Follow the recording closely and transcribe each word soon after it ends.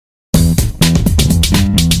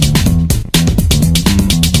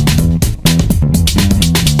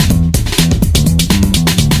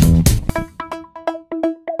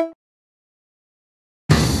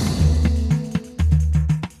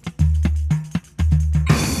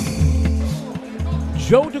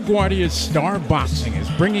Joe DeGuardia's Star Boxing is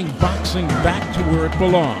bringing boxing back to where it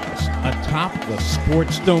belongs, atop the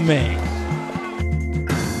sports domain.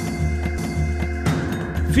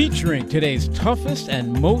 Featuring today's toughest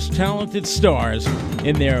and most talented stars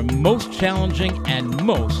in their most challenging and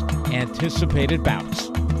most anticipated bouts.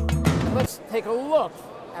 Let's take a look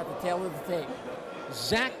at the tail of the tape.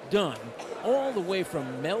 Zach Dunn, all the way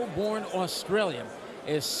from Melbourne, Australia,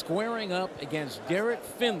 is squaring up against Derek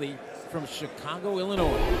Finley from Chicago,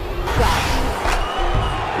 Illinois.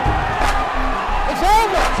 It's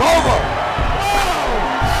over! It's over!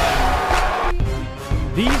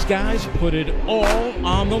 Whoa! These guys put it all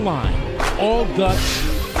on the line. All guts,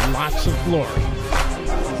 lots of glory.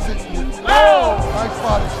 Oh! Nice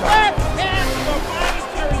body shot. That pass to the body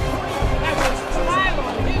Terry Queen. That was a smile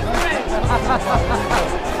on his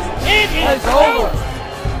face. It is over!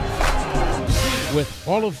 With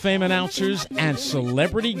Hall of Fame announcers and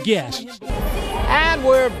celebrity guests. And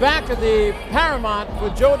we're back at the Paramount for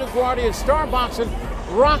Joe DeGuardia's Star Boxing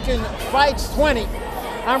Rockin' Fights 20.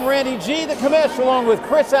 I'm Randy G, the commissioner, along with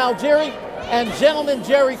Chris Algieri and gentleman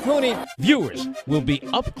Jerry Cooney. Viewers will be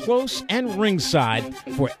up close and ringside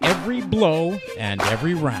for every blow and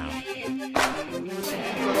every round.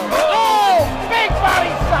 Oh, big body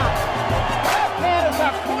shot! That man is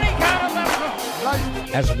a 20 count of them.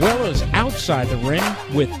 As well as outside the ring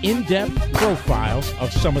with in-depth profiles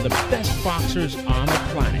of some of the best boxers on the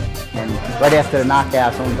planet. And right after the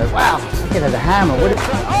knockout, someone goes, wow, it has a hammer. What is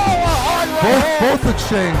Both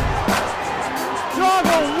exchange.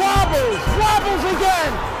 Drago wobbles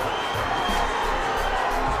again.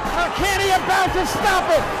 Kenny about to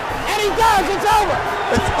stop it, and he does. It's over.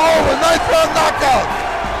 It's over. Nice round knockout.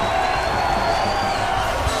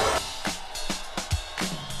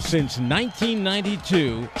 Since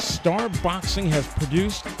 1992, Star Boxing has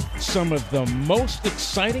produced some of the most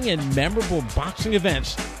exciting and memorable boxing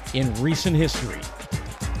events in recent history.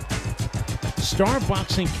 Star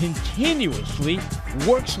Boxing continuously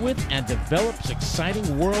works with and develops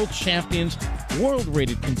exciting world champions,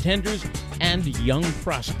 world-rated contenders, and young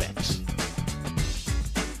prospects.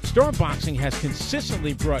 Star Boxing has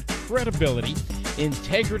consistently brought credibility,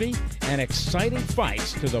 integrity, and exciting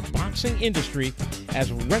fights to the boxing industry,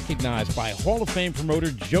 as recognized by Hall of Fame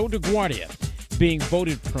promoter Joe DeGuardia, being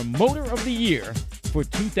voted Promoter of the Year for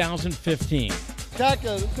 2015.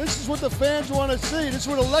 Taka, this is what the fans want to see. This is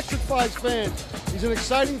what electrifies fans. He's an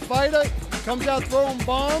exciting fighter, comes out throwing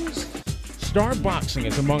bombs. Star Boxing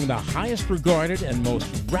is among the highest regarded and most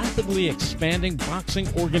rapidly expanding boxing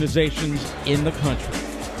organizations in the country.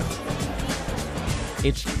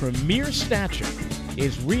 Its premier stature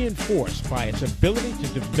is reinforced by its ability to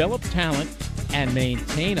develop talent and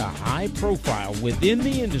maintain a high profile within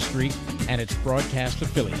the industry and its broadcast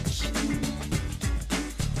affiliates.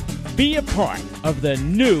 Be a part of the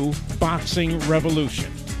new boxing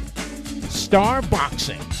revolution. Star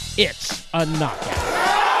Boxing, it's a knockout.